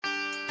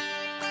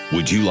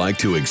Would you like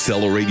to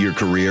accelerate your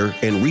career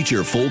and reach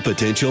your full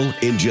potential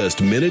in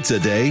just minutes a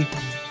day?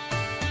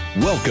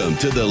 Welcome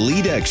to the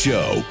LeadX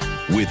Show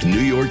with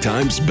New York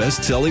Times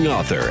best-selling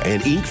author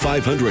and Inc.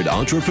 500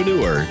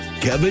 entrepreneur,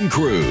 Kevin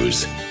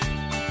Kruse.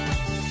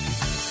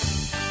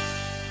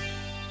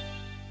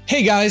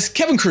 Hey guys,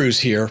 Kevin Kruse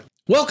here.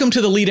 Welcome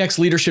to the LeadX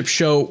Leadership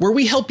Show, where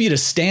we help you to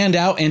stand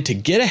out and to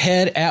get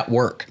ahead at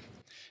work.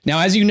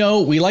 Now, as you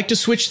know, we like to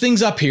switch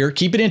things up here,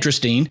 keep it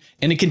interesting,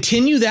 and to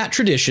continue that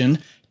tradition,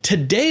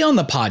 today on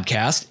the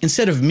podcast,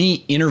 instead of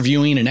me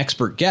interviewing an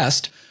expert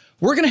guest,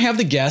 we're going to have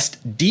the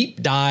guest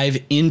deep dive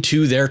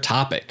into their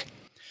topic.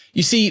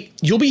 You see,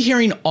 you'll be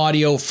hearing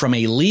audio from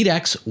a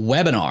LeadX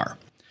webinar.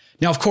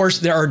 Now, of course,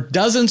 there are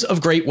dozens of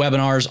great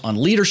webinars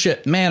on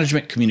leadership,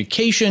 management,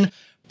 communication,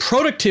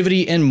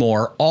 productivity, and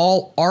more,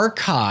 all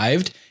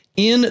archived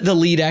in the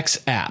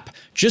LeadX app.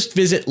 Just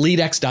visit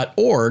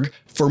leadx.org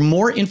for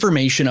more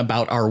information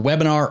about our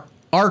webinar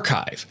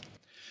archive.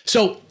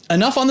 So,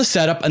 enough on the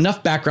setup,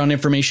 enough background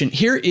information.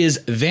 Here is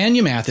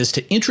Vanya Mathis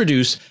to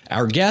introduce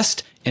our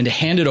guest and to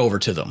hand it over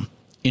to them.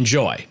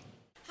 Enjoy.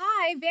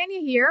 Hi,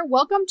 Vanya here.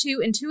 Welcome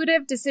to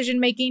Intuitive Decision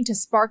Making to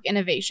Spark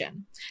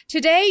Innovation.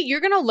 Today,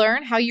 you're going to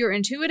learn how your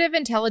intuitive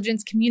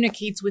intelligence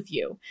communicates with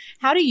you,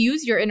 how to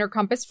use your inner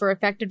compass for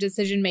effective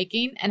decision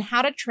making, and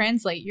how to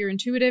translate your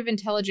intuitive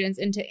intelligence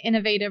into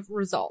innovative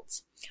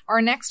results.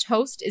 Our next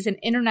host is an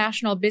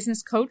international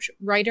business coach,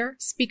 writer,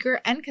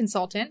 speaker, and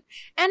consultant,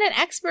 and an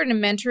expert in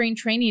mentoring,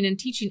 training, and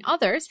teaching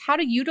others how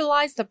to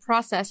utilize the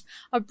process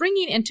of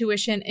bringing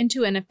intuition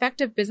into an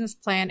effective business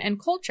plan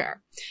and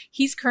culture.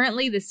 He's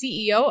currently the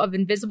CEO of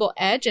Invisible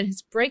Edge, and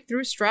his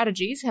breakthrough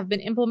strategies have been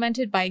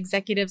implemented by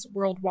executives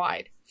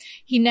worldwide.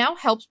 He now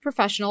helps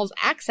professionals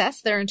access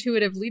their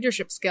intuitive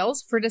leadership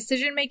skills for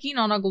decision-making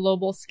on a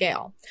global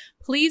scale.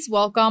 Please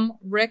welcome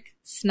Rick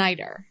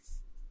Snyder.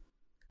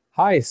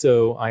 Hi,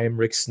 so I am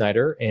Rick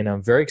Snyder, and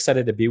I'm very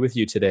excited to be with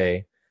you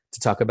today to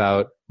talk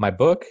about my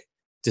book,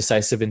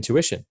 Decisive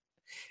Intuition.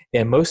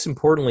 And most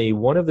importantly,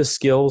 one of the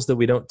skills that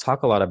we don't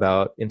talk a lot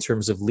about in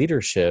terms of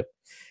leadership,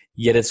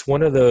 yet it's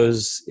one of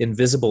those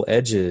invisible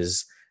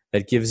edges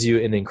that gives you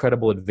an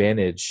incredible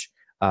advantage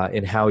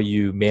in how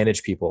you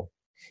manage people,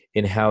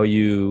 in how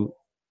you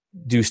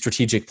do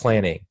strategic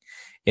planning,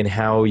 in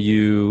how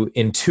you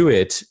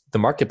intuit the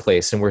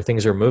marketplace and where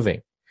things are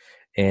moving.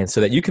 And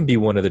so that you can be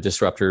one of the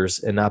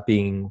disruptors and not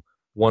being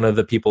one of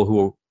the people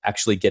who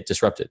actually get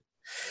disrupted.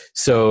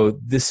 So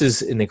this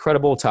is an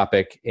incredible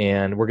topic,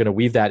 and we're going to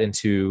weave that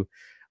into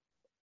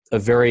a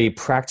very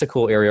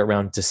practical area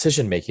around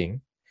decision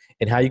making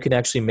and how you can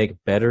actually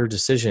make better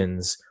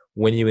decisions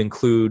when you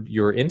include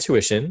your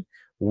intuition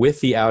with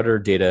the outer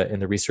data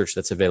and the research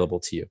that's available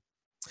to you.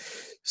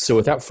 So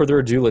without further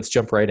ado, let's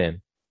jump right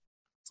in.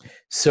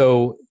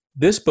 So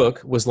this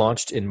book was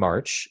launched in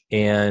March,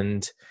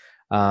 and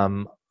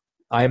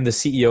I am the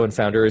CEO and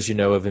founder, as you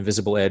know, of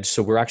Invisible Edge.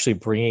 So we're actually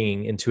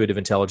bringing intuitive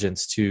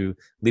intelligence to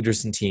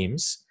leaders and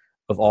teams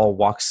of all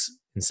walks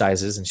and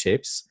sizes and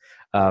shapes,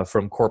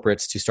 from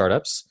corporates to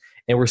startups.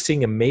 And we're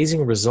seeing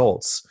amazing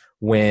results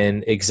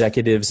when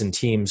executives and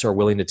teams are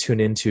willing to tune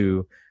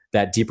into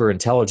that deeper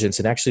intelligence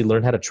and actually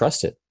learn how to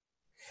trust it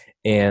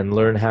and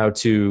learn how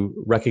to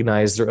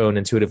recognize their own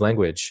intuitive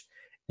language.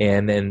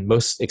 And then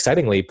most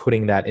excitingly,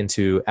 putting that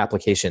into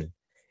application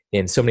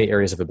in so many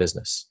areas of a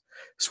business.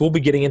 So we'll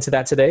be getting into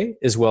that today,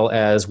 as well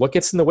as what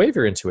gets in the way of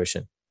your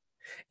intuition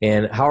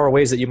and how are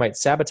ways that you might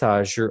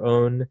sabotage your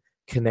own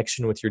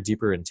connection with your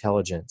deeper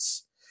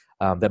intelligence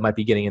that might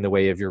be getting in the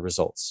way of your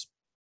results.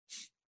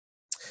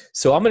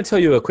 So I'm going to tell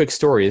you a quick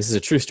story. This is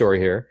a true story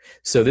here.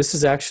 So this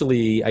is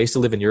actually, I used to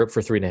live in Europe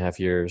for 3.5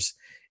 years,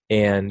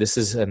 and this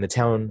is in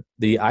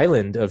the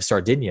island of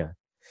Sardinia.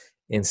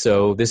 And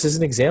so this is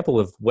an example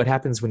of what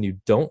happens when you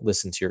don't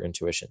listen to your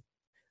intuition.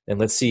 And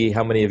let's see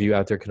how many of you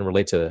out there can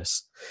relate to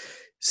this.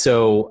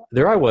 So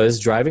there I was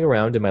driving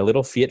around in my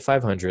little Fiat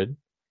 500,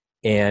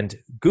 and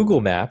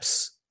Google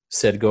Maps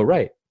said go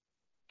right.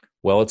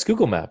 Well, it's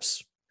Google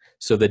Maps.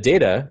 So the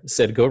data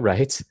said go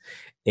right,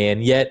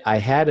 and yet I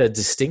had a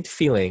distinct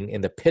feeling in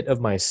the pit of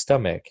my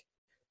stomach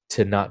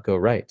to not go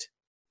right.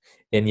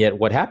 And yet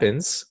what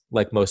happens,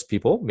 like most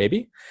people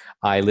maybe,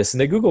 I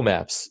listened to Google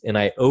Maps and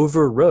I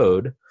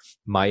overrode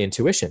my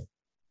intuition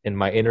and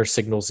my inner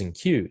signals and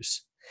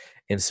cues.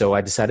 And so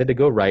I decided to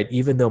go right,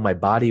 even though my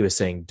body was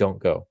saying don't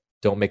go.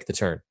 Don't make the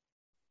turn.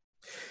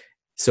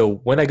 So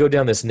when I go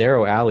down this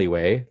narrow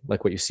alleyway,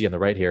 like what you see on the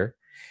right here,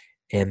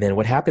 and then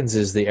what happens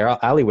is the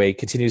alleyway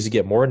continues to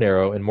get more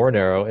narrow and more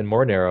narrow and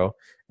more narrow.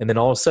 And then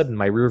all of a sudden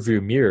my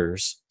rearview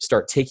mirrors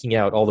start taking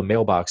out all the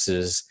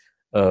mailboxes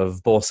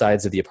of both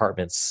sides of the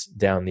apartments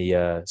down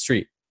the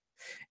street.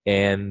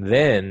 And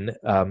then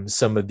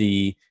some of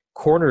the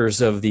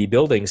corners of the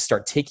buildings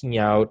start taking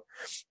out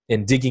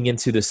and digging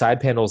into the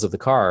side panels of the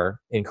car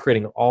and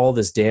creating all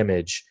this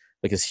damage,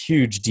 like this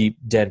huge deep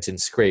dent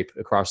and scrape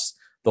across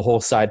the whole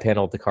side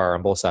panel of the car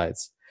on both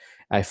sides.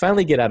 I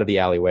finally get out of the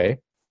alleyway,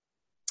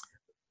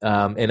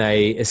 and I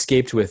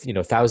escaped with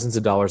thousands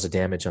of dollars of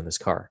damage on this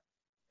car.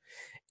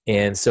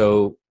 And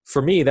so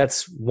for me,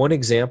 that's one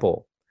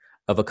example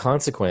of a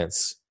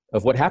consequence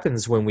of what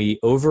happens when we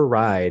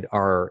override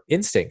our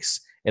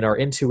instincts and our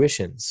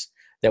intuitions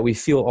that we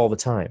feel all the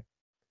time.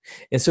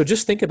 And so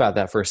just think about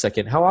that for a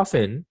second. How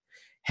often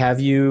have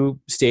you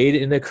stayed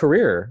in a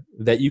career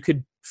that you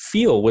could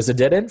feel was a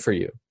dead end for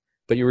you,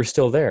 but you were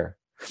still there?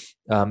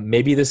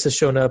 Maybe this has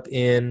shown up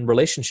in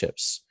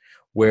relationships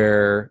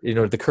where,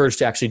 the courage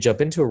to actually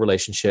jump into a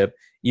relationship,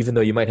 even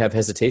though you might have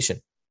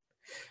hesitation.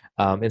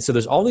 And so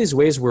there's all these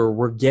ways where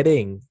we're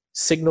getting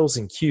signals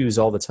and cues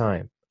all the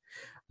time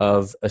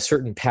of a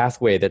certain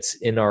pathway that's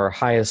in our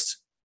highest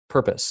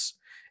purpose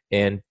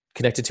and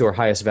connected to our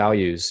highest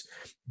values.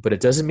 But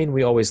it doesn't mean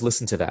we always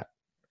listen to that,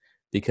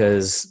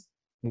 because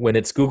when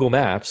it's Google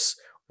Maps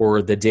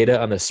or the data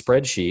on the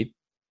spreadsheet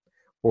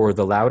or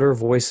the louder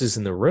voices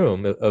in the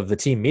room of the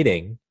team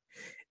meeting,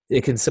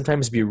 it can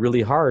sometimes be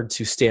really hard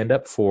to stand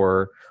up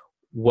for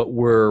what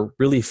we're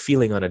really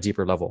feeling on a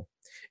deeper level,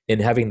 and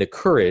having the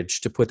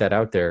courage to put that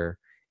out there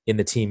in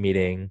the team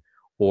meeting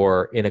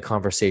or in a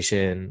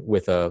conversation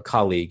with a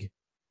colleague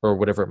or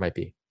whatever it might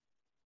be.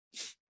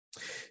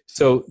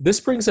 So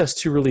this brings us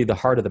to really the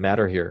heart of the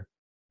matter here.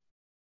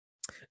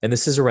 And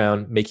this is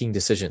around making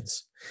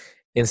decisions.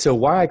 And so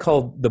why I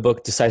call the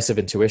book Decisive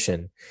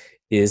Intuition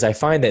is I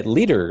find that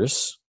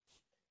leaders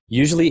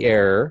usually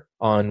err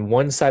on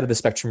one side of the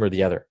spectrum or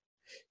the other.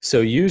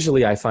 So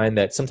usually I find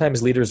that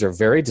sometimes leaders are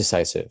very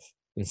decisive,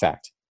 in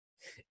fact,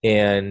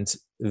 and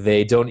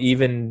they don't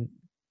even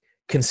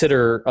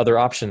consider other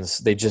options.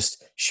 They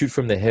just shoot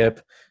from the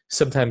hip.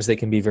 Sometimes they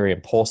can be very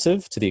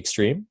impulsive to the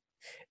extreme,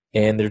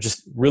 and they're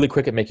just really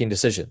quick at making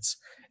decisions.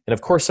 And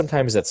of course,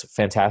 sometimes that's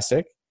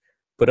fantastic,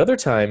 but other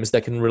times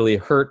that can really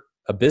hurt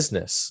a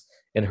business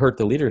and hurt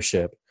the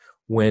leadership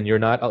when you're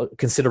not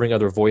considering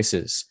other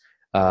voices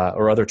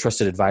or other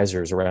trusted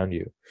advisors around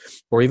you,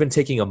 or even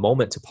taking a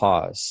moment to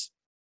pause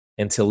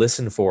and to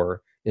listen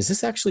for, is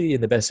this actually in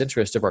the best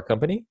interest of our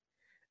company?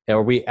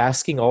 Are we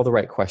asking all the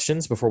right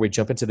questions before we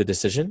jump into the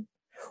decision?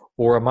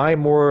 Or am I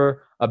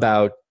more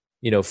about,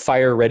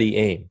 fire, ready,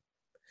 aim?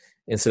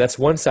 And so that's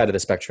one side of the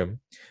spectrum.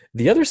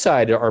 The other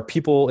side are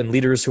people and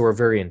leaders who are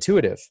very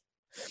intuitive,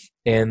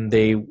 and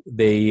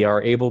they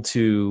are able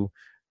to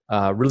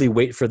really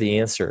wait for the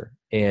answer,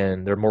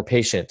 and they're more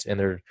patient,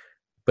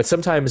 but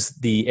sometimes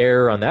the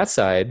error on that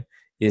side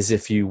is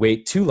if you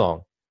wait too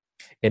long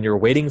and you're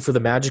waiting for the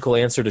magical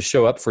answer to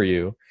show up for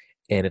you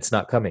and it's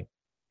not coming.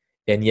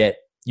 And yet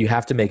you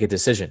have to make a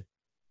decision.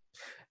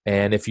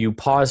 And if you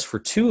pause for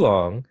too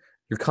long,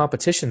 your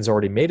competition's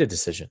already made a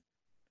decision.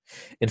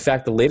 In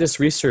fact, the latest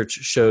research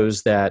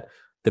shows that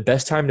the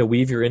best time to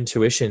weave your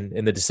intuition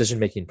in the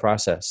decision-making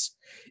process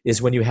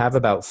is when you have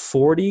about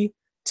 40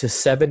 to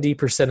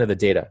 70% of the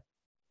data.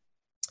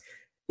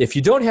 If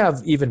you don't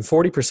have even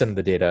 40% of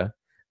the data,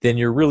 then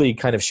you're really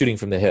kind of shooting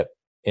from the hip.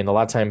 And a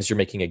lot of times you're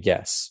making a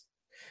guess.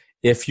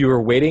 If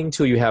you're waiting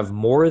till you have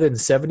more than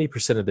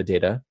 70% of the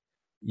data,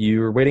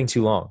 you're waiting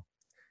too long.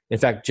 In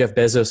fact, Jeff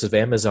Bezos of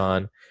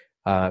Amazon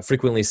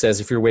frequently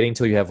says if you're waiting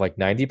till you have like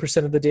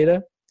 90% of the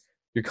data,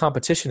 your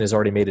competition has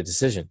already made a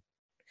decision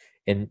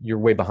and you're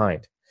way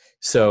behind.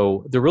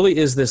 So there really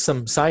is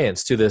some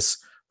science to this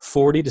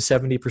 40 to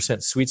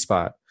 70% sweet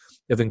spot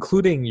of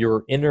including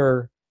your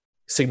inner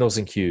signals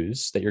and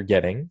cues that you're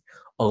getting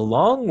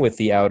along with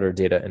the outer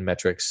data and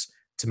metrics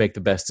to make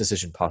the best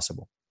decision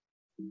possible.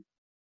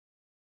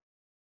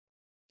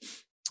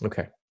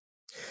 Okay.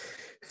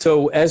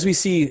 So as we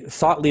see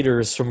thought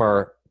leaders from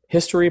our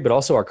history, but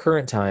also our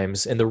current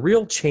times, and the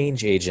real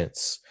change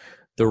agents,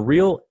 the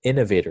real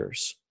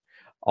innovators,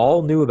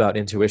 all knew about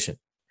intuition.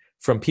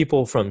 From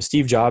people from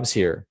Steve Jobs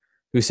here,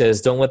 who says,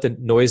 don't let the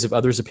noise of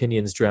others'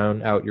 opinions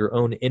drown out your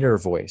own inner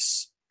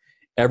voice.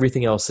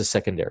 Everything else is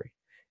secondary.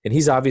 And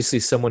he's obviously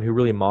someone who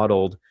really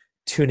modeled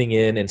tuning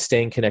in and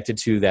staying connected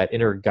to that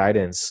inner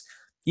guidance,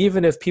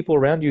 even if people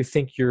around you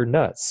think you're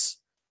nuts.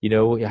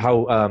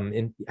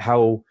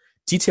 How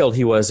detailed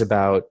he was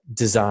about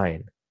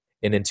design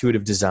and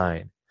intuitive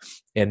design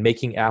and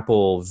making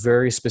Apple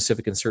very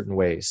specific in certain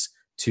ways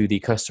to the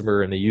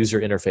customer and the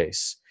user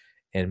interface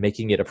and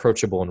making it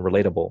approachable and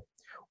relatable,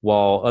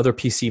 while other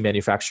PC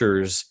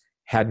manufacturers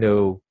had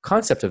no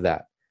concept of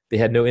that. They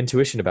had no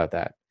intuition about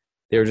that.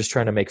 They were just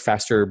trying to make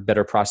faster,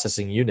 better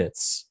processing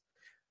units.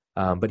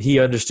 But he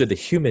understood the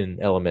human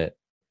element.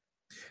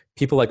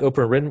 People like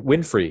Oprah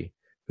Winfrey,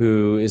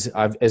 who is,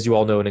 as you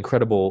all know, an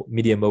incredible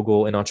media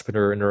mogul and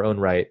entrepreneur in her own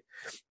right.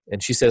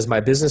 And she says, my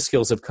business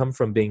skills have come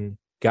from being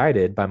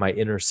guided by my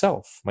inner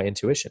self, my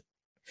intuition.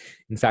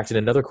 In fact, in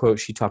another quote,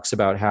 she talks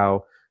about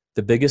how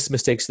the biggest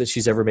mistakes that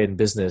she's ever made in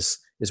business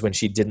is when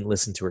she didn't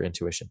listen to her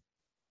intuition.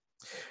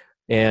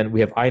 And we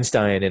have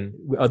Einstein and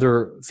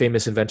other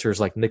famous inventors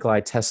like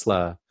Nikola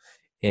Tesla,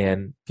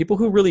 and people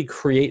who really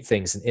create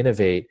things and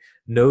innovate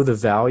know the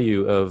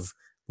value of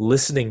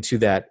listening to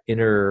that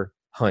inner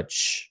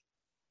hunch,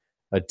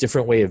 a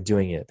different way of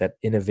doing it, that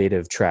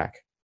innovative track.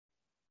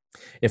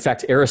 In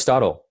fact,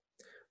 Aristotle,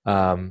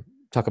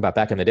 talk about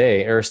back in the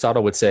day,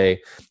 Aristotle would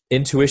say,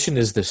 intuition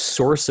is the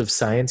source of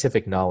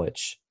scientific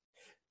knowledge.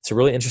 It's a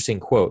really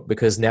interesting quote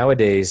because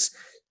nowadays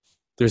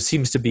there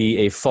seems to be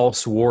a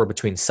false war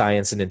between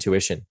science and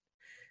intuition.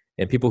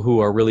 And people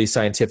who are really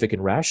scientific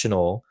and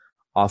rational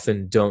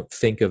often don't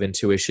think of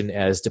intuition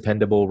as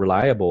dependable,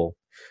 reliable.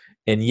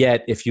 And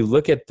yet, if you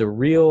look at the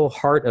real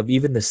heart of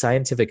even the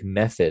scientific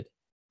method,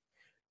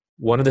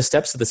 one of the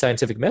steps of the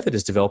scientific method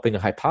is developing a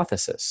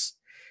hypothesis.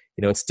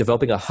 It's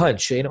developing a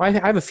hunch. I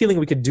have a feeling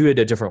we could do it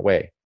a different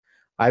way.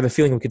 I have a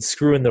feeling we could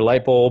screw in the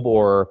light bulb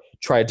or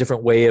try a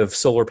different way of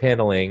solar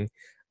paneling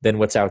than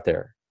what's out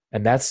there.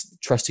 And that's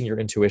trusting your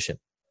intuition.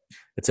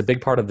 It's a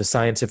big part of the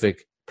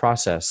scientific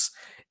process.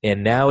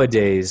 And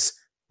nowadays,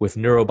 with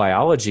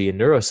neurobiology and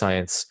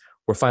neuroscience,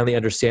 we're finally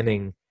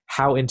understanding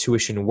how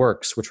intuition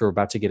works, which we're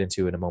about to get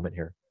into in a moment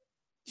here.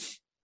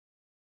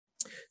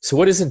 So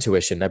what is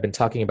intuition? I've been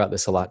talking about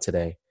this a lot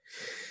today.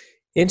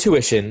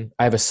 Intuition,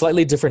 I have a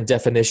slightly different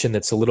definition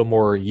that's a little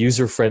more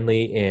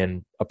user-friendly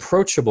and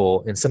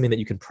approachable and something that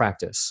you can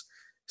practice.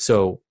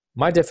 So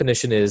my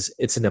definition is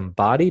it's an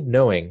embodied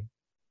knowing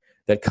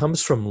that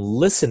comes from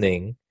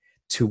listening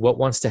to what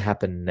wants to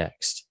happen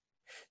next.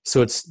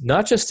 So it's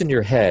not just in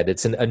your head,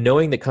 it's a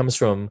knowing that comes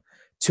from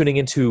tuning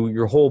into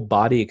your whole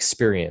body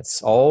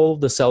experience, all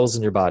the cells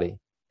in your body,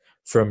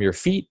 from your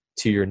feet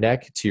to your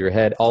neck to your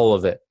head, all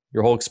of it,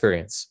 your whole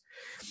experience.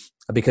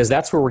 Because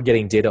that's where we're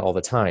getting data all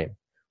the time.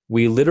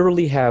 We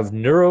literally have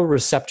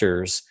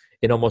neuroreceptors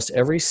in almost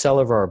every cell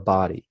of our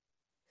body.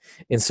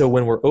 And so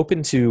when we're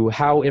open to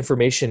how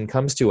information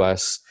comes to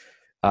us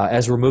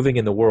as we're moving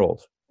in the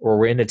world, or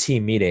we're in a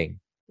team meeting,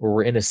 or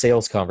we're in a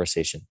sales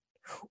conversation,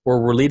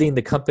 or we're leading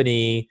the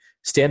company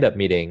stand-up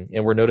meeting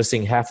and we're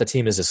noticing half the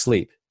team is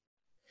asleep,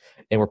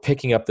 and we're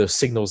picking up those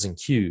signals and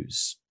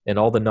cues and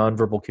all the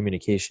nonverbal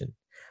communication,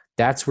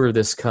 that's where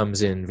this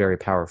comes in very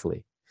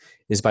powerfully,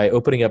 is by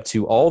opening up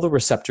to all the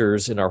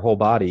receptors in our whole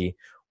body.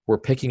 We're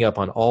picking up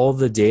on all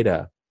the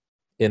data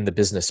in the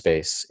business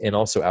space and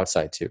also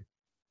outside too.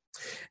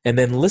 And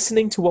then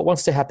listening to what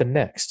wants to happen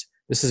next.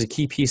 This is a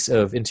key piece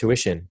of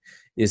intuition,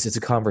 is it's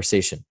a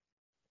conversation.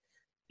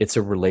 It's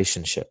a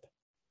relationship.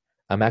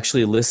 I'm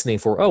actually listening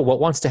for, what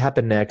wants to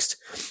happen next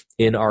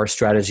in our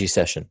strategy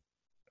session?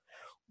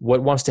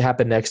 What wants to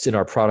happen next in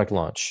our product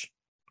launch?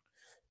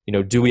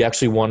 Do we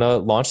actually want to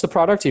launch the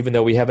product even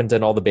though we haven't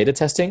done all the beta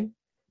testing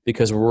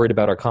because we're worried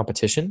about our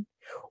competition?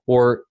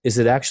 Or is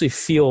it actually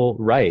feel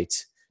right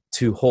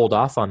to hold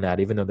off on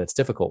that, even though that's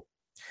difficult,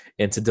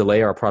 and to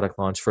delay our product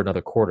launch for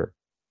another quarter?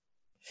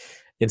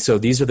 And so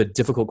these are the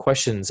difficult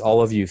questions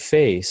all of you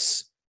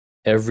face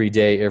every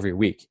day, every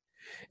week.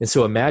 And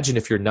so imagine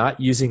if you're not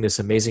using this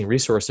amazing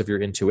resource of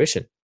your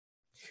intuition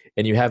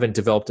and you haven't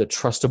developed a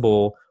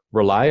trustable,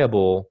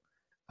 reliable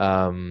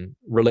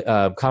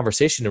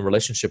conversation and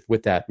relationship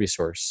with that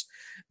resource,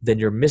 then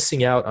you're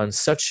missing out on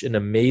such an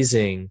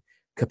amazing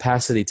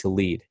capacity to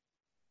lead.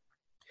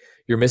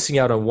 You're missing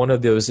out on one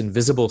of those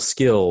invisible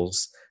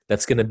skills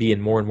that's going to be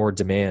in more and more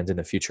demand in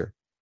the future.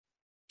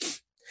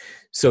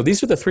 So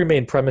these are the three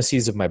main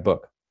premises of my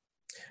book: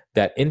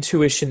 that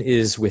intuition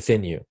is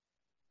within you,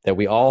 that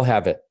we all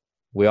have it.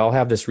 We all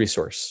have this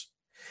resource.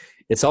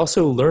 It's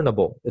also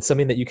learnable. It's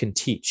something that you can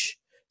teach.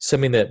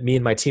 Something that me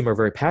and my team are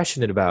very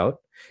passionate about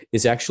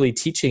is actually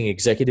teaching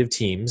executive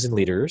teams and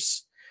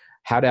leaders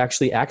how to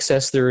actually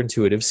access their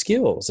intuitive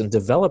skills and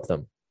develop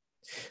them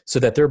so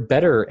that they're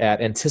better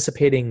at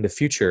anticipating the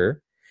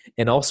future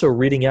and also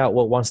reading out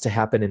what wants to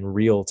happen in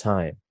real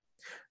time.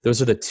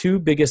 Those are the two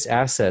biggest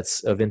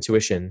assets of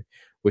intuition,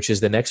 which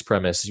is the next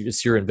premise.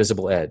 It's your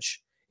invisible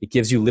edge. It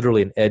gives you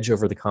literally an edge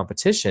over the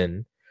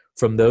competition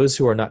from those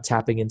who are not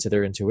tapping into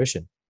their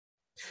intuition.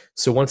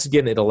 So once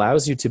again, it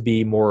allows you to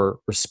be more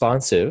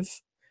responsive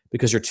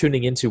because you're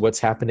tuning into what's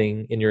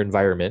happening in your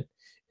environment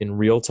in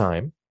real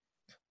time.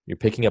 You're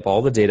picking up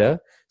all the data,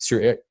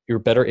 so you're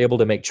better able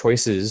to make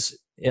choices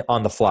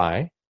on the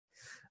fly.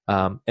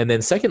 And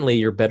then secondly,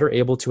 you're better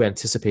able to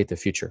anticipate the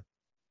future.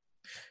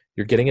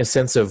 You're getting a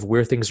sense of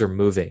where things are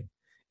moving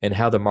and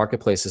how the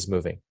marketplace is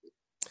moving,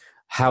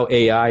 how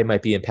AI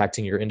might be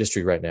impacting your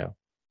industry right now,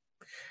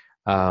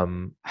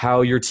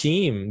 how your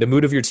team, the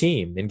mood of your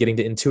team, and getting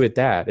to intuit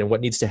that and what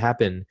needs to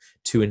happen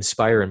to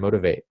inspire and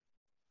motivate.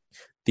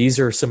 These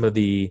are some of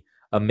the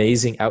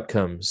amazing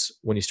outcomes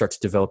when you start to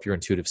develop your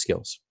intuitive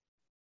skills.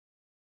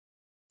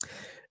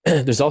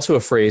 There's also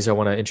a phrase I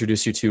want to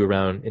introduce you to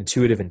around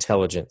intuitive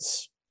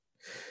intelligence.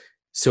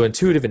 So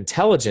intuitive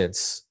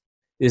intelligence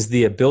is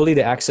the ability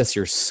to access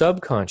your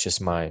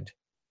subconscious mind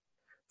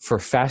for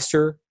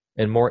faster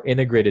and more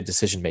integrated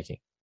decision making.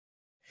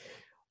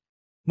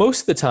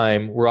 Most of the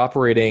time, we're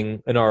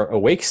operating in our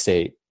awake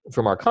state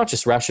from our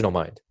conscious rational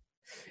mind.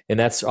 And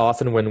that's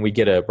often when we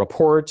get a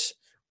report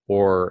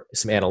or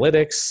some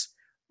analytics,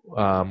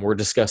 we're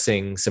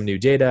discussing some new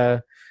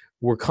data.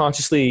 We're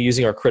consciously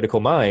using our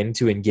critical mind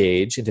to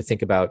engage and to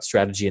think about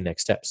strategy and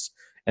next steps.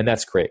 And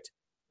that's great.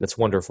 That's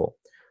wonderful.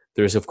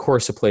 There's, of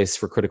course, a place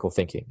for critical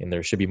thinking, and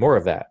there should be more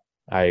of that,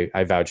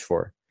 I vouch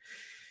for.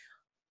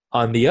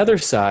 On the other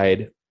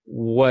side,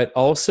 what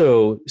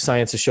also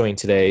science is showing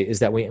today is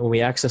that when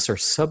we access our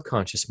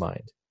subconscious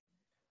mind,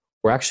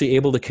 we're actually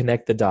able to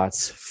connect the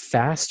dots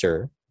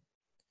faster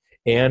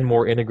and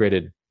more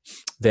integrated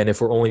than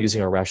if we're only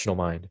using our rational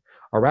mind.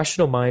 Our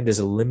rational mind is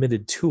a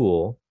limited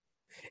tool,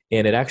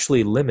 and it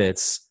actually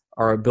limits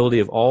our ability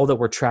of all that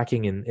we're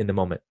tracking in the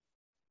moment.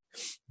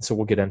 So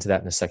we'll get into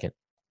that in a second.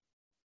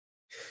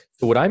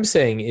 So what I'm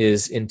saying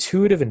is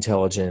intuitive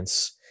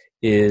intelligence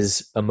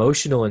is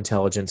emotional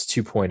intelligence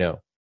 2.0.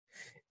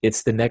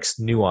 It's the next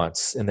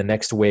nuance and the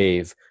next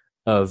wave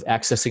of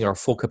accessing our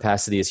full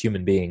capacity as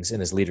human beings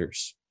and as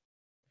leaders.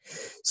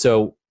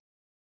 So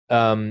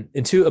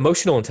into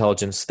emotional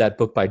intelligence, that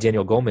book by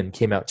Daniel Goleman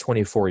came out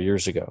 24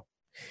 years ago,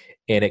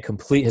 and it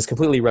has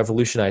completely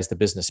revolutionized the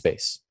business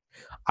space.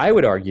 I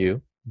would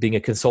argue, being a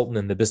consultant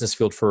in the business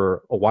field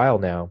for a while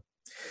now,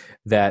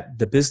 that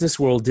the business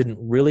world didn't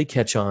really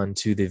catch on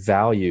to the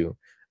value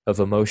of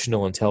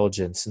emotional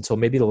intelligence until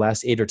maybe the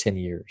last 8 or 10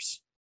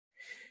 years.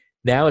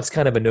 Now it's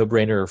kind of a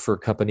no-brainer for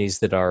companies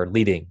that are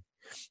leading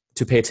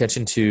to pay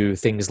attention to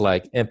things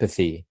like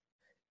empathy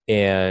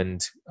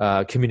and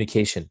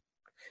communication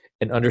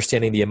and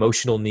understanding the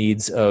emotional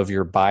needs of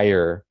your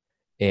buyer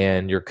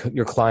and your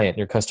client,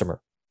 your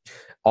customer,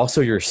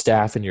 also your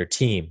staff and your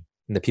team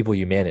and the people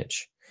you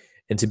manage,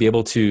 and to be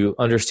able to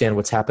understand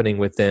what's happening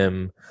with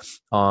them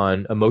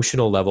on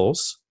emotional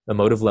levels,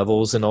 emotive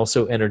levels, and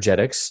also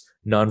energetics,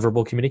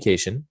 nonverbal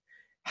communication,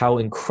 how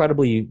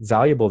incredibly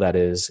valuable that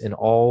is in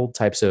all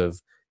types of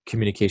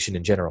communication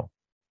in general.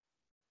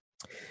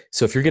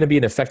 So if you're going to be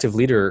an effective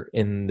leader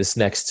in this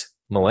next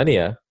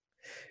millennia,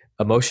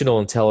 emotional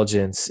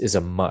intelligence is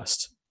a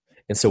must.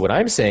 And so what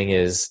I'm saying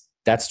is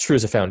that's true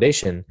as a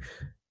foundation,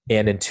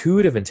 and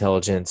intuitive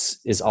intelligence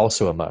is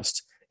also a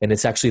must. And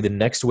it's actually the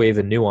next wave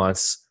of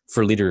nuance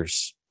for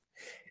leaders.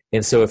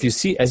 And so if you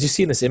see, as you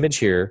see in this image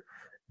here,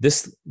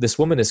 this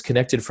woman is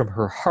connected from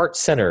her heart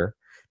center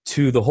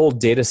to the whole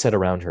data set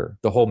around her,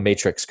 the whole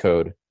matrix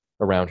code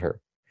around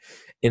her.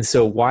 And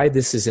so why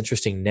this is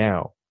interesting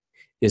now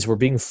is we're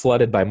being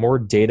flooded by more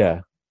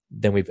data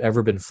than we've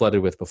ever been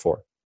flooded with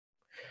before,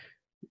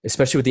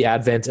 especially with the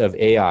advent of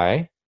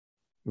AI,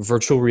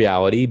 virtual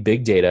reality,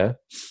 big data,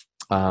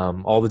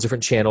 all the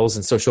different channels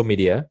and social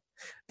media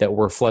that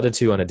we're flooded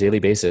to on a daily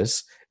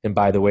basis. And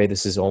by the way,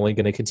 this is only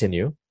going to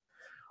continue.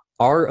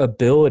 Our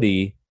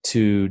ability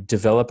to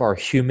develop our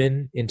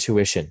human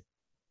intuition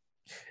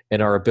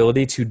and our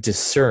ability to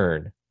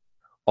discern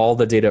all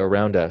the data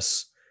around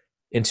us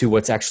into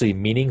what's actually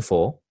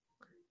meaningful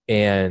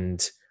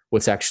and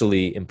what's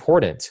actually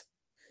important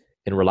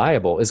and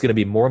reliable is going to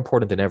be more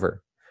important than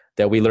ever.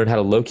 That we learn how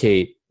to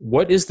locate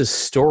what is the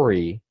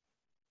story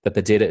that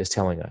the data is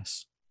telling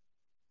us.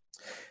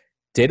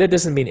 Data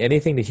doesn't mean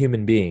anything to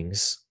human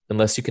beings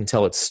unless you can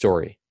tell its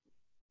story.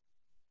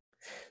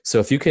 So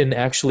if you can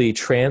actually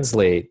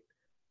translate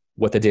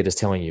what the data is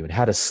telling you and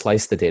how to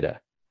slice the data,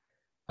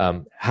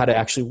 how to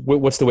actually,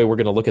 what's the way we're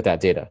going to look at that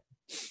data?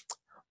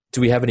 Do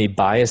we have any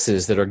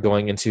biases that are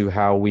going into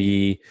how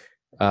we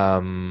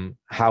code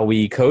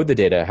the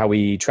data, how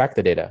we track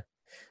the data?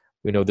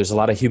 We know there's a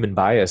lot of human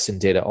bias in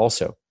data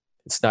also.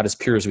 It's not as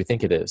pure as we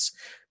think it is.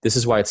 This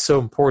is why it's so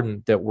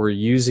important that we're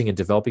using and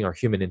developing our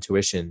human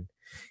intuition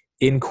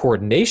in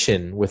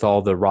coordination with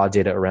all the raw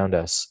data around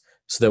us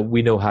so that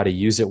we know how to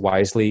use it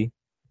wisely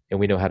and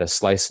we know how to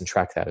slice and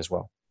track that as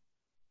well.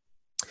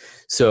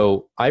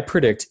 So I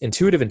predict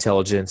intuitive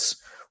intelligence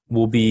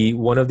will be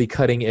one of the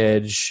cutting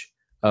edge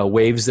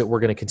waves that we're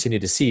going to continue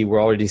to see.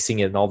 We're already seeing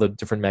it in all the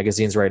different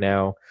magazines right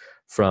now,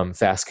 from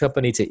Fast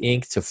Company to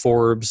Inc. to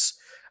Forbes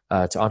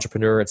to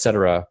Entrepreneur,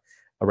 etc.,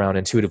 around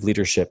intuitive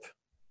leadership.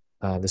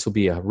 This will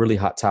be a really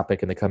hot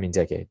topic in the coming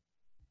decade.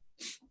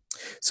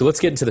 So let's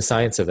get into the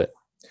science of it.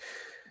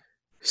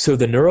 So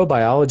the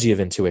neurobiology of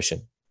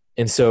intuition.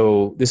 And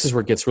so this is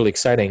where it gets really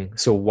exciting.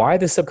 So why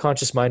the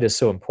subconscious mind is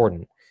so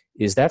important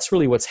is that's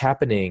really what's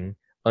happening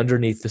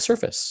underneath the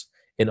surface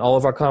in all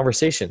of our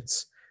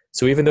conversations.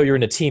 So even though you're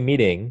in a team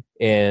meeting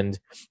and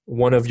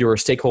one of your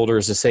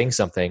stakeholders is saying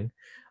something,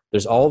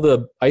 there's all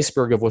the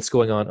iceberg of what's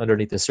going on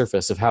underneath the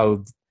surface of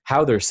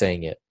how they're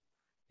saying it.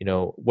 You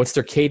know, what's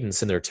their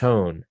cadence and their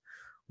tone?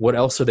 What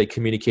else are they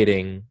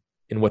communicating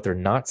in what they're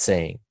not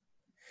saying?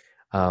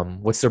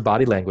 What's their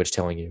body language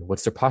telling you?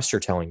 What's their posture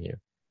telling you?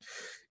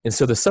 And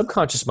so the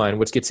subconscious mind,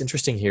 what gets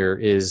interesting here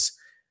is,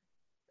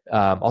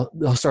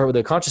 I'll start with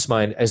the conscious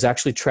mind, is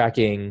actually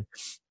tracking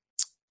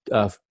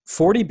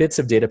 40 bits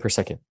of data per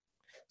second.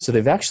 So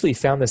they've actually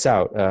found this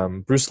out.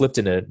 Bruce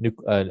Lipton,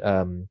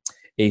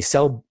 a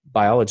cell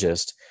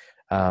biologist,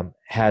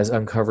 has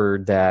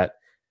uncovered that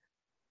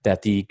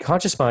the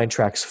conscious mind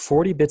tracks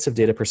 40 bits of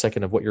data per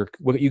second of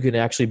what you can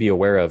actually be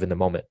aware of in the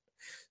moment.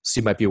 So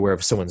you might be aware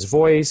of someone's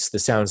voice, the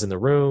sounds in the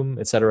room,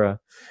 etc.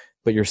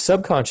 But your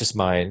subconscious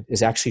mind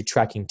is actually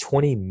tracking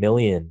 20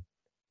 million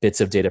bits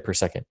of data per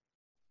second.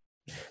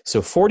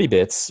 So 40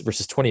 bits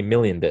versus 20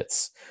 million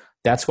bits.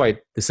 That's why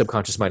the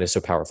subconscious mind is so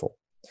powerful.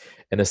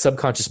 And the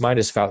subconscious mind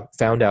is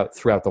found out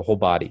throughout the whole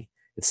body.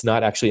 It's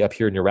not actually up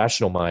here in your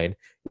rational mind.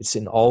 It's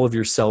in all of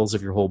your cells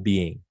of your whole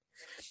being.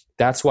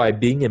 That's why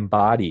being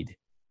embodied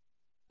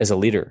as a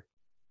leader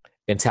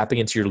and tapping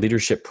into your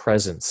leadership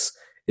presence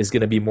is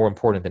going to be more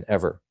important than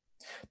ever,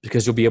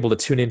 because you'll be able to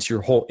tune into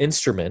your whole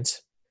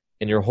instrument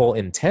and your whole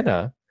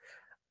antenna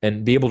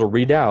and be able to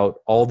read out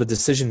all the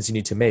decisions you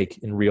need to make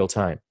in real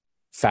time,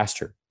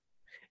 faster,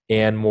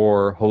 and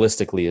more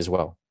holistically as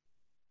well.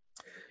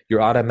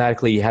 You're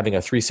automatically having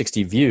a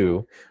 360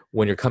 view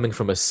when you're coming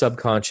from a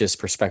subconscious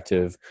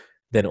perspective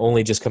than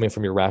only just coming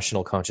from your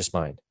rational conscious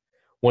mind.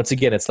 Once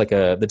again, it's like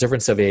the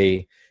difference of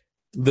a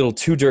little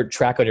 2-dirt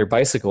track on your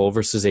bicycle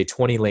versus a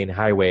 20-lane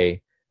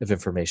highway of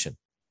information.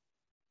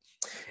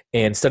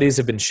 And studies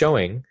have been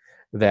showing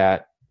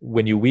that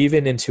when you weave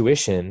in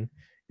intuition,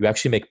 you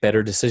actually make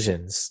better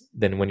decisions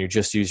than when you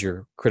just use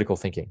your critical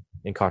thinking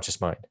and conscious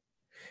mind,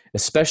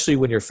 especially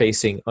when you're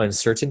facing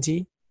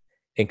uncertainty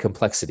and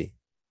complexity.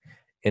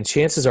 And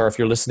chances are, if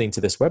you're listening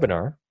to this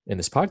webinar and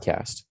this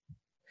podcast,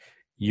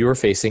 you're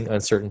facing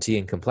uncertainty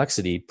and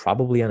complexity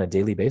probably on a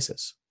daily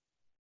basis.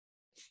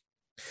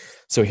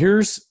 So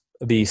here's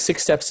the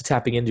 6 steps to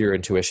tapping into your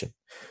intuition.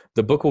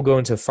 The book will go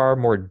into far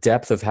more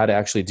depth of how to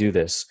actually do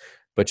this,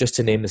 but just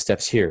to name the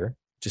steps here,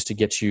 just to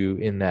get you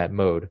in that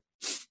mode.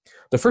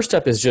 The first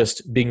step is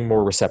just being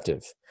more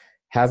receptive,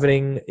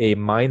 having a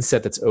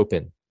mindset that's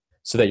open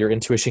so that your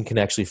intuition can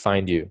actually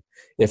find you.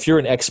 If you're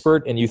an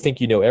expert and you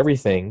think you know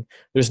everything,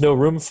 there's no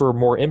room for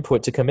more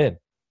input to come in.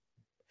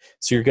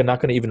 So you're not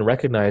going to even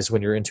recognize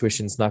when your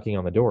intuition's knocking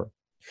on the door.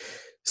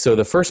 So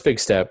the first big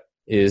step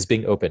is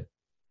being open,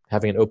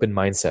 having an open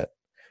mindset.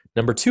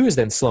 Number 2 is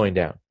then slowing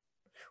down.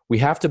 We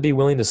have to be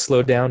willing to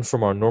slow down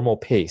from our normal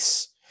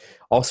pace.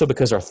 Also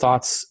because our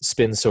thoughts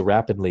spin so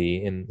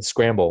rapidly and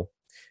scramble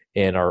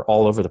and are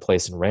all over the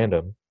place and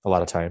random a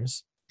lot of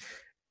times.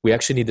 We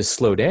actually need to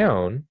slow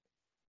down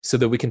so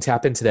that we can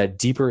tap into that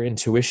deeper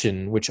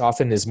intuition, which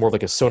often is more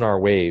like a sonar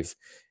wave.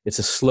 It's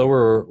a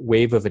slower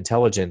wave of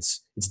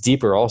intelligence. It's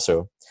deeper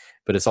also,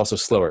 but it's also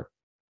slower.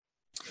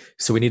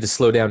 So we need to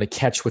slow down to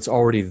catch what's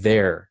already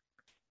there,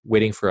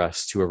 waiting for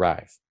us to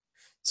arrive.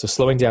 So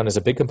slowing down is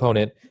a big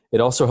component.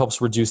 It also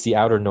helps reduce the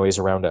outer noise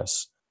around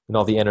us and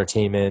all the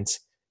entertainment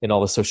and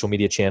all the social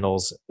media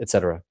channels,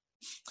 etc.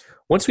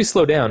 Once we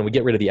slow down and we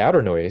get rid of the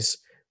outer noise,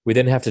 we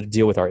then have to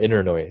deal with our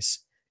inner noise.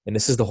 And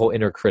this is the whole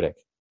inner critic.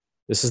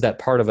 This is that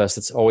part of us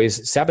that's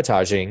always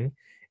sabotaging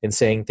and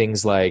saying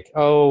things like,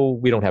 oh,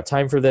 we don't have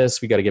time for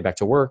this. We got to get back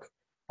to work.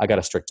 I got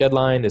a strict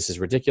deadline. This is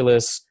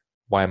ridiculous.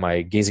 Why am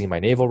I gazing at my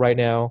navel right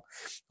now?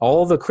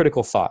 All the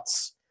critical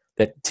thoughts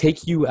that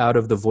take you out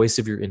of the voice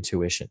of your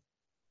intuition.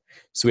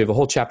 So we have a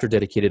whole chapter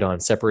dedicated on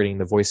separating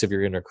the voice of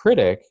your inner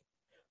critic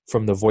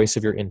from the voice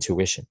of your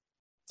intuition.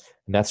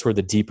 And that's where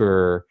the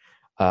deeper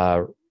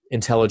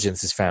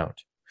intelligence is found.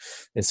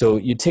 And so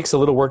it takes a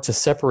little work to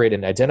separate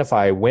and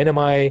identify when am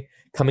I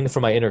coming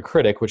from my inner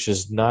critic, which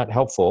is not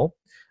helpful,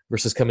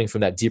 versus coming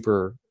from that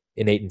deeper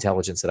innate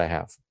intelligence that I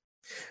have.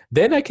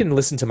 Then I can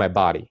listen to my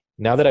body.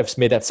 Now that I've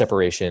made that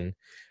separation,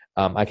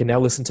 I can now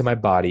listen to my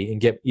body and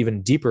get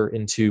even deeper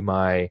into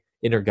my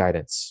inner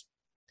guidance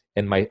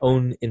and my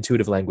own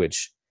intuitive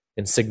language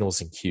and signals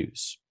and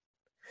cues.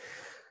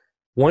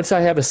 Once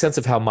I have a sense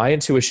of how my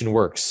intuition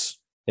works,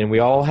 and we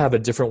all have a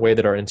different way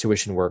that our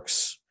intuition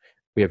works,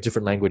 we have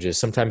different languages.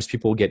 Sometimes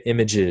people get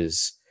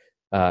images,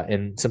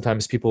 and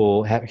sometimes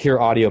people hear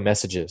audio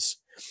messages.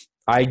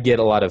 I get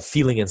a lot of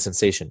feeling and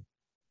sensation.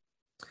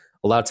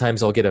 A lot of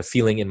times I'll get a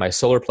feeling in my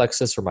solar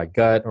plexus or my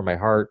gut or my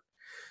heart.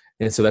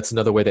 And so that's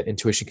another way that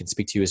intuition can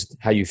speak to you, is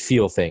how you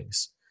feel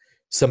things.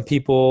 Some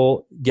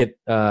people get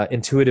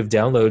intuitive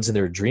downloads in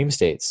their dream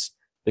states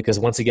because,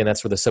 once again,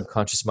 that's where the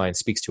subconscious mind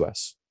speaks to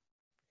us.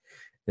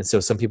 And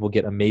so some people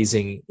get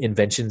amazing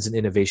inventions and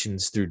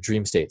innovations through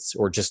dream states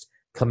or just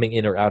coming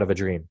in or out of a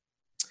dream.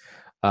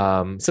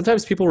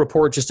 Sometimes people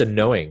report just a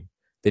knowing.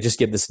 They just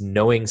get this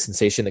knowing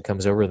sensation that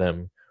comes over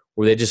them,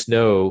 where they just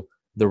know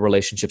the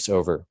relationship's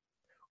over,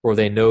 or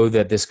they know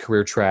that this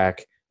career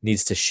track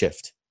needs to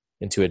shift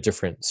into a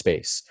different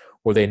space,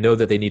 or they know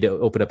that they need to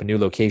open up a new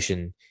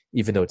location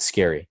even though it's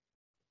scary.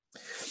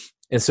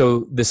 And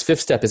so this 5th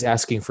step is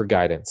asking for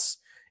guidance.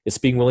 It's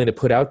being willing to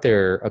put out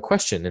there a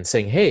question and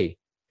saying, hey,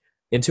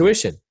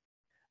 intuition,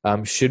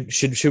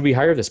 should we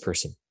hire this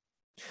person?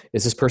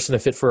 Is this person a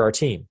fit for our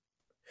team?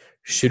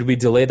 Should we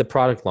delay the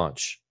product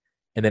launch?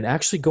 And then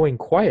actually going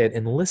quiet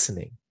and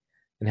listening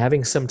and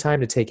having some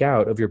time to take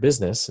out of your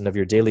business and of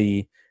your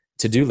daily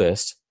to-do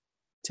list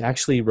to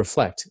actually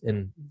reflect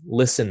and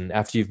listen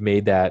after you've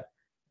made that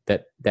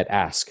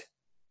ask.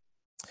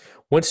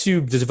 Once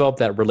you develop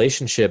that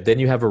relationship, then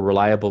you have a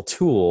reliable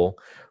tool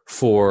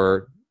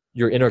for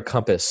your inner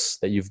compass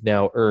that you've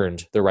now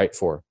earned the right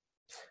for.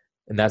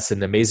 And that's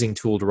an amazing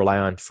tool to rely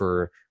on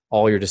for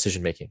all your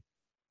decision making.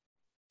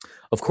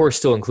 Of course,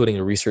 still including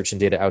the research and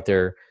data out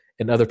there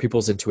and other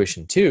people's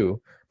intuition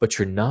too, but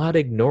you're not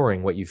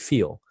ignoring what you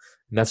feel.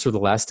 And that's where the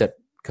last step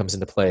comes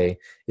into play,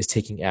 is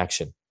taking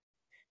action.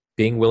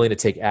 Being willing to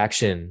take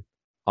action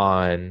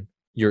on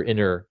your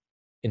inner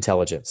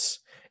intelligence.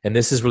 And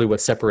this is really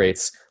what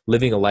separates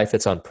living a life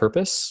that's on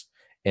purpose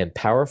and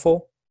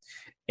powerful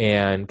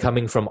and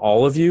coming from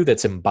all of you,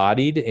 that's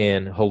embodied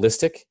and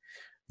holistic,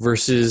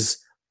 versus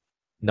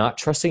not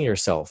trusting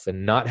yourself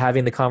and not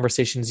having the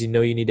conversations you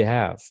know you need to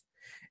have,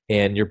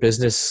 and your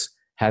business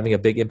having a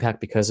big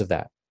impact because of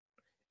that.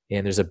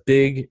 And there's a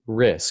big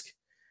risk,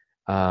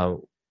 the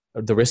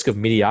risk of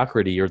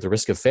mediocrity or the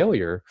risk of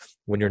failure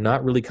when you're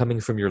not really coming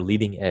from your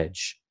leading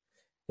edge.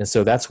 And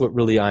so that's what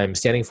really I'm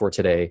standing for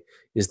today,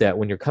 is that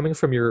when you're coming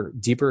from your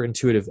deeper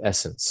intuitive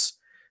essence,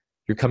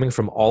 you're coming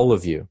from all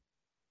of you.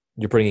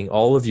 You're bringing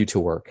all of you to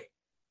work.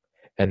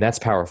 And that's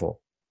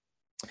powerful.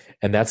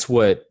 And that's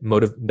what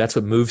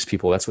moves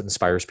people. That's what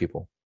inspires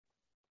people.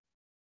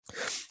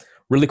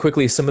 Really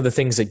quickly, some of the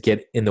things that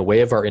get in the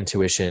way of our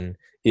intuition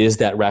is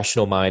that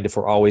rational mind. If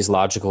we're always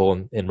logical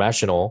and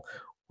rational,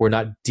 we're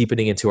not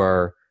deepening into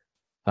our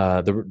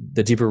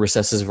the deeper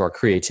recesses of our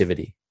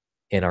creativity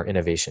and our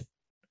innovation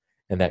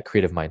and that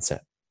creative mindset.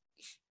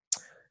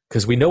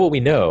 Because we know what we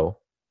know,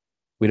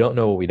 we don't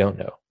know what we don't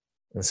know.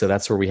 And so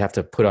that's where we have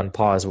to put on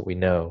pause what we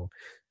know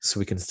so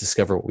we can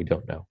discover what we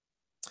don't know.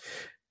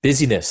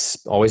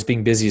 Busyness, always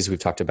being busy, as we've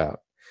talked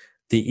about.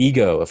 The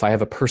ego, if I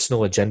have a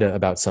personal agenda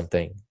about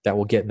something, that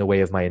will get in the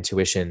way of my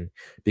intuition,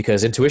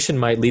 because intuition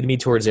might lead me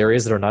towards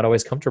areas that are not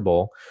always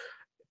comfortable,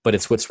 but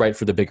it's what's right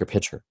for the bigger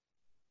picture.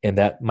 And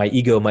that my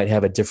ego might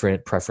have a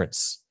different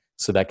preference,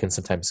 so that can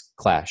sometimes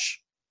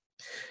clash.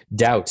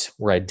 Doubt,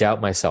 where I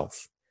doubt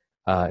myself,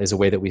 is a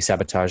way that we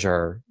sabotage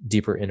our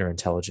deeper inner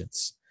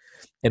intelligence.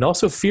 And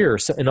also fear,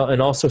 and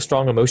also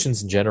strong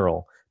emotions in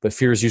general, but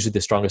fear is usually the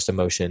strongest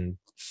emotion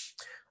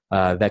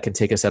that can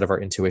take us out of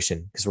our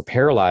intuition, because we're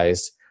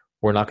paralyzed.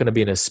 We're not going to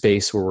be in a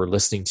space where we're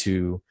listening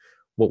to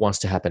what wants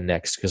to happen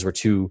next, because we're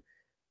too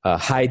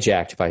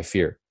hijacked by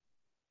fear.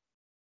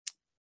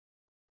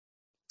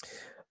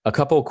 A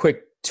couple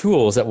quick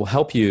tools that will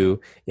help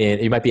you,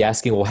 and you might be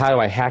asking, well, how do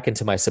I hack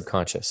into my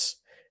subconscious?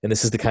 And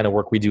this is the kind of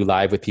work we do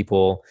live with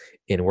people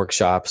in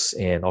workshops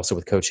and also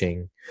with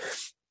coaching.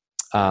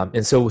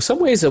 And so some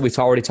ways that we've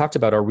already talked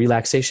about are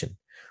relaxation.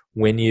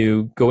 When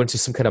you go into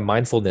some kind of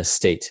mindfulness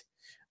state,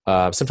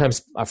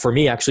 sometimes for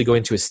me, actually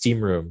going to a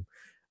steam room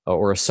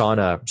or a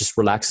sauna just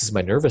relaxes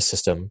my nervous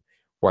system,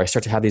 where I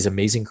start to have these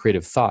amazing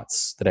creative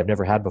thoughts that I've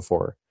never had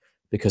before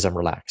because I'm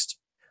relaxed.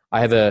 I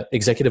have an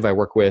executive I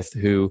work with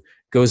who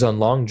goes on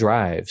long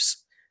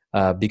drives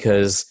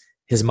because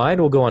his mind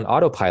will go on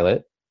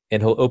autopilot,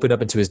 and he'll open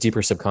up into his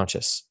deeper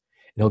subconscious,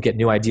 and he'll get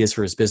new ideas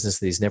for his business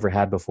that he's never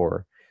had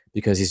before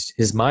because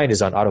his mind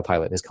is on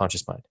autopilot, his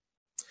conscious mind.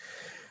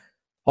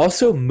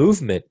 Also,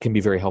 movement can be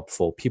very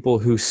helpful. People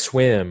who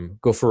swim,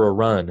 go for a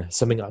run.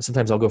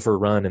 Sometimes I'll go for a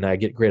run and I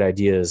get great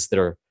ideas that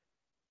are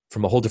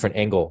from a whole different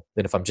angle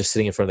than if I'm just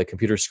sitting in front of the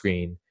computer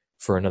screen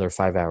for another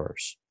 5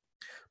 hours.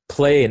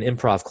 Play and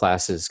improv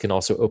classes can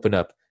also open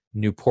up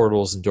new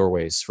portals and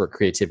doorways for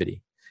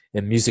creativity,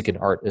 and music and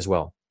art as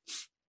well.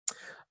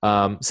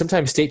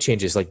 Sometimes state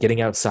changes, like getting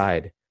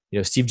outside.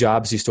 Steve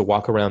Jobs used to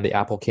walk around the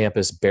Apple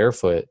campus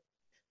barefoot,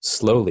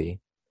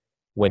 slowly.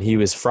 When he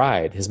was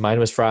fried, his mind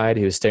was fried,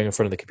 he was staring in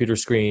front of the computer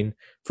screen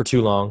for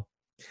too long.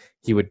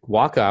 He would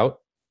walk out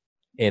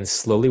and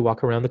slowly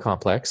walk around the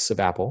complex of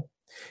Apple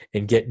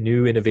and get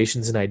new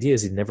innovations and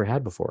ideas he'd never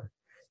had before,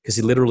 because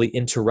he literally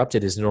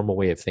interrupted his normal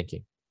way of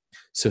thinking.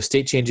 So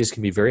state changes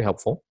can be very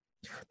helpful.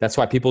 That's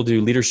why people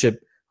do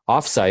leadership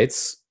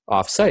offsite,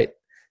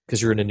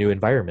 because you're in a new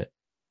environment.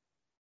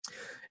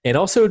 And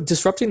also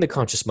disrupting the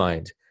conscious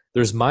mind.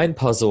 There's mind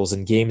puzzles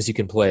and games you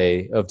can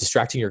play of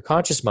distracting your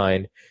conscious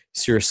mind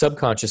so your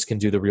subconscious can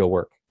do the real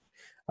work.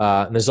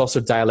 And there's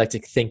also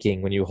dialectic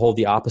thinking, when you hold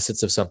the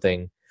opposites of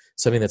something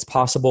that's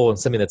possible and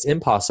something that's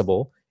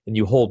impossible, and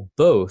you hold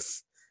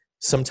both.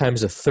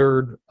 Sometimes a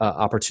third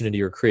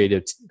opportunity or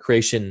creative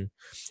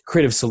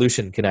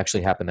solution can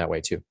actually happen that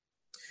way too.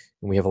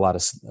 And we have a lot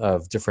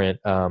of different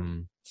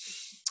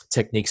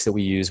techniques that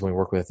we use when we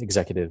work with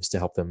executives to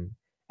help them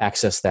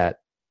access that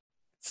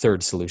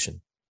third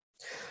solution.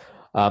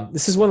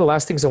 This is one of the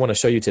last things I want to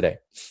show you today.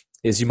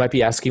 Is you might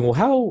be asking,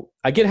 well,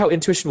 I get how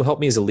intuition will help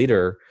me as a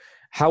leader.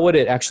 How would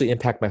it actually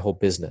impact my whole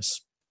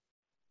business?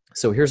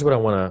 So here's what I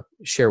want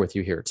to share with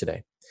you here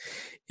today.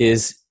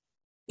 Is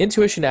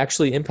intuition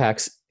actually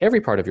impacts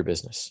every part of your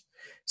business.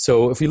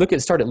 So if we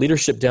start at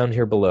leadership down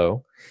here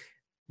below,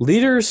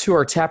 leaders who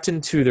are tapped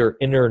into their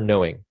inner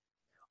knowing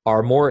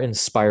are more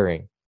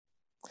inspiring.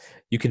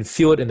 You can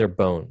feel it in their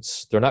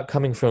bones. They're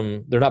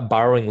not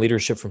borrowing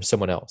leadership from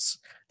someone else.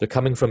 They're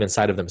coming from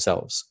inside of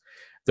themselves.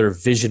 They're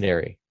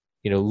visionary.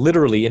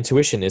 Literally,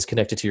 intuition is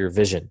connected to your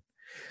vision.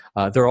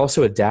 They're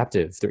also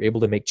adaptive. They're able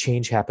to make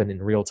change happen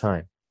in real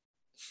time.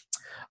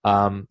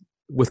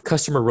 With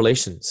customer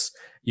relations,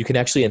 you can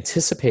actually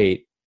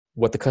anticipate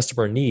what the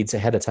customer needs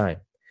ahead of time.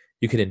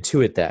 You can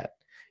intuit that.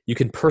 You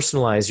can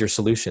personalize your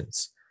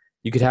solutions.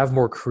 You could have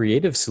more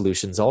creative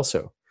solutions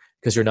also,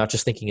 because you're not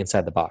just thinking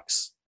inside the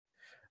box.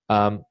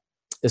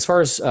 As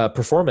far as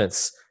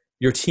performance,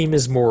 your team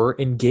is more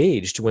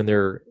engaged when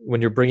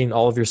you're bringing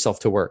all of yourself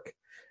to work.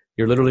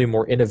 You're literally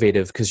more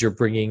innovative because you're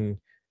bringing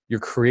your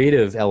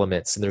creative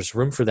elements, and there's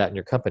room for that in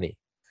your company.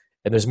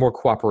 And there's more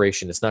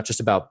cooperation. It's not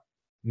just about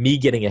me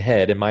getting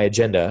ahead in my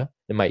agenda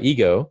and my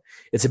ego.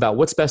 It's about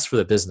what's best for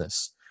the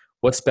business,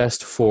 what's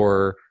best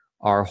for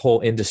our whole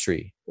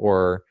industry,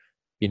 or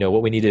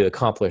what we need to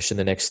accomplish in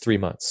the next 3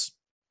 months.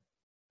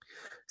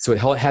 So it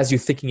has you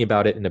thinking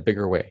about it in a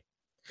bigger way.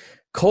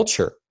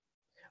 Culture.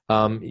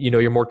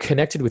 You're more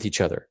connected with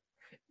each other.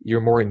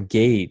 You're more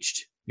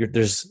engaged.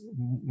 There's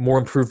more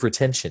improved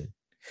retention.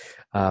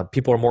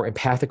 People are more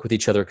empathic with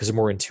each other because they're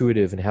more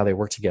intuitive in how they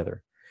work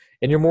together.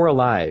 And you're more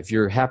alive.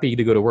 You're happy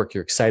to go to work.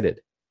 You're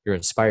excited. You're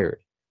inspired.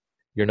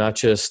 You're not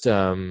just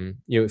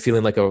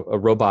feeling like a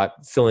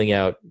robot filling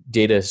out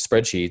data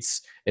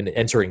spreadsheets and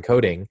entering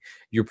coding.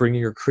 You're bringing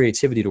your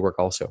creativity to work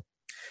also.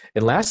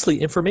 And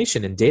lastly,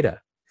 information and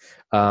data.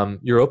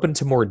 You're open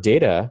to more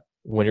data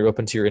when you're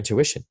open to your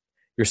intuition.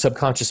 Your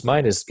subconscious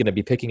mind is going to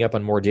be picking up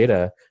on more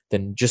data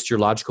than just your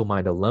logical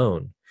mind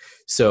alone.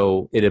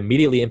 So it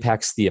immediately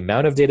impacts the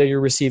amount of data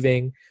you're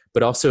receiving,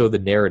 but also the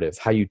narrative,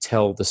 how you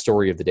tell the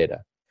story of the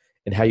data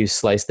and how you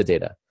slice the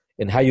data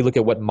and how you look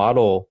at what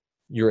model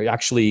you're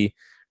actually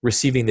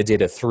receiving the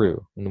data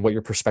through and what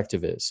your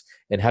perspective is.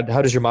 And how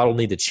does your model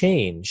need to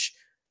change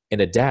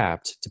and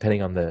adapt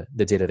depending on the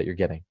data that you're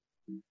getting.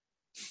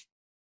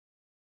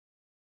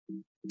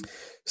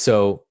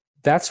 So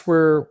that's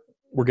where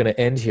we're going to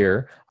end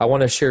here. I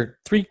want to share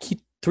three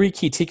key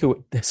takeaways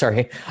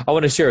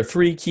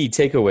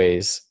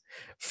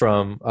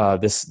from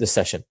this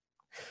session.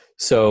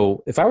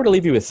 So if I were to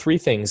leave you with three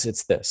things,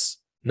 it's this.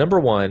 Number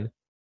one,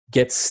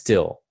 get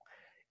still.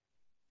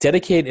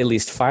 Dedicate at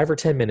least 5 or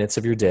 10 minutes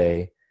of your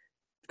day.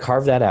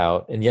 Carve that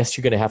out. And yes,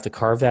 you're going to have to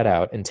carve that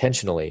out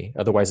intentionally.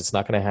 Otherwise, it's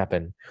not going to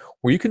happen.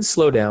 Where you can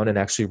slow down and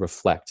actually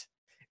reflect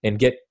and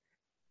get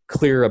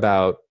clear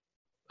about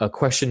a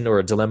question or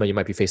a dilemma you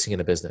might be facing in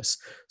a business.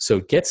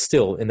 So get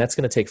still, and that's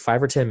going to take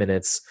 5 or 10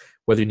 minutes,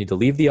 whether you need to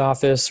leave the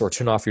office or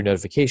turn off your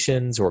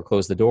notifications or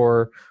close the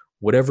door,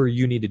 whatever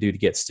you need to do to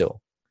get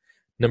still.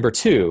 Number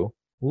two,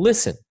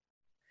 listen.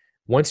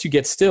 Once you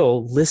get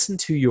still, listen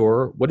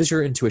to what is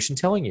your intuition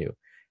telling you?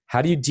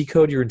 How do you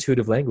decode your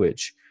intuitive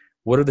language?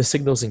 What are the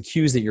signals and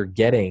cues that you're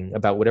getting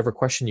about whatever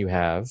question you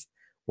have,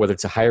 whether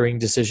it's a hiring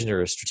decision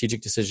or a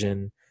strategic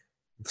decision,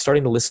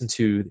 starting to listen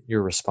to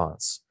your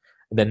response.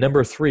 And then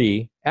number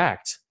three,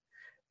 act.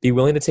 Be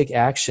willing to take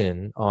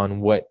action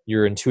on what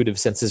your intuitive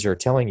senses are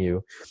telling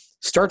you.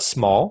 Start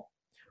small.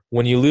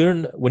 When you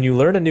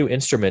learn a new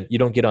instrument, you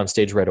don't get on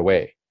stage right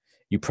away.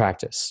 You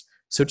practice.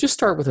 So just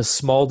start with a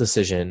small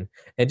decision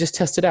and just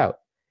test it out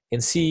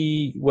and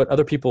see what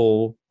other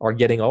people are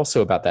getting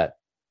also about that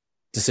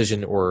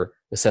decision or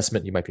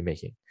assessment you might be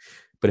making.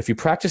 But if you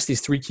practice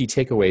these three key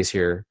takeaways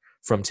here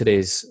from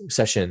today's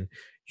session,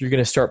 you're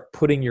going to start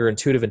putting your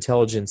intuitive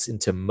intelligence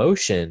into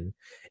motion,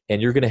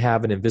 and you're going to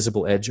have an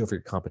invisible edge over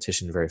your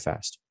competition very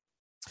fast.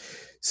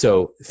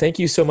 So thank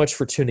you so much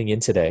for tuning in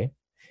today.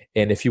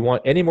 And if you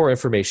want any more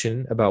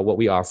information about what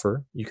we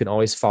offer, you can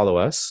always follow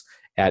us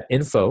at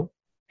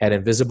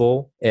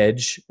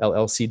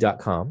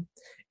info@invisibleedgellc.com.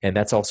 And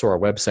that's also our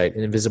website,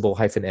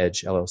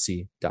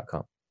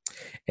 invisible-edgellc.com.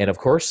 And of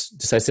course,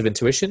 Decisive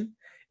Intuition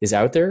is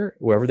out there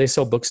wherever they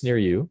sell books near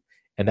you.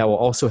 And that will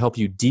also help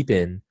you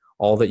deepen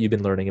all that you've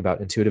been learning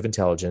about intuitive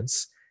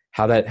intelligence,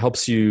 how that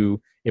helps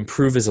you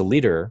improve as a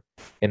leader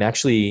and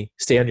actually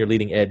stay on your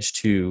leading edge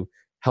to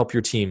help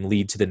your team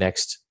lead to the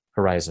next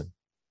horizon.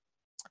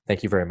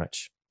 Thank you very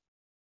much.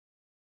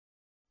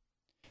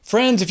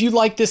 Friends, if you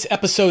like this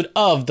episode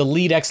of the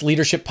LeadX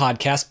Leadership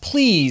Podcast,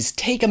 please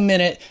take a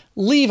minute,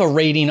 leave a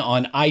rating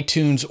on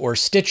iTunes or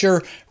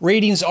Stitcher.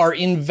 Ratings are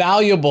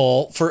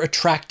invaluable for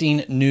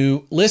attracting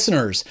new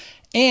listeners.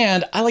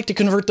 And I like to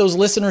convert those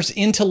listeners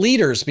into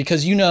leaders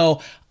because,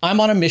 I'm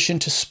on a mission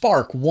to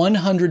spark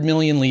 100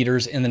 million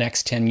leaders in the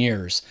next 10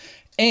 years.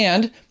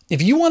 And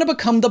if you want to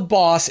become the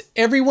boss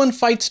everyone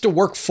fights to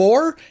work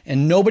for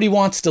and nobody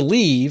wants to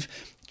leave,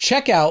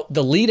 check out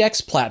the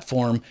LeadX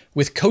platform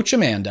with Coach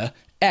Amanda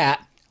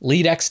at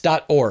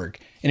leadx.org.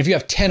 And if you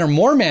have 10 or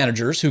more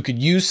managers who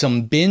could use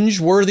some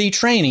binge-worthy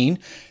training,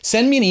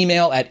 send me an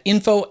email at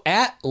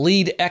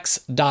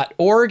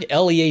info@leadx.org,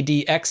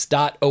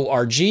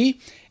 leadx.org,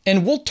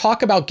 and we'll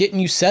talk about getting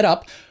you set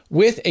up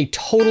with a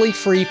totally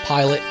free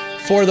pilot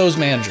for those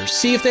managers.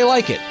 See if they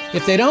like it.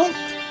 If they don't,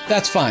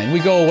 that's fine. We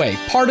go away.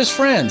 Part as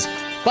friends.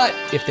 But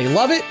if they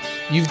love it,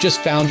 you've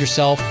just found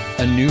yourself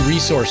a new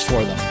resource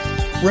for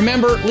them.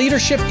 Remember,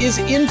 leadership is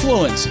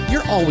influence.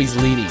 You're always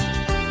leading.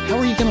 How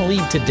are you going to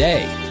lead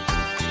today?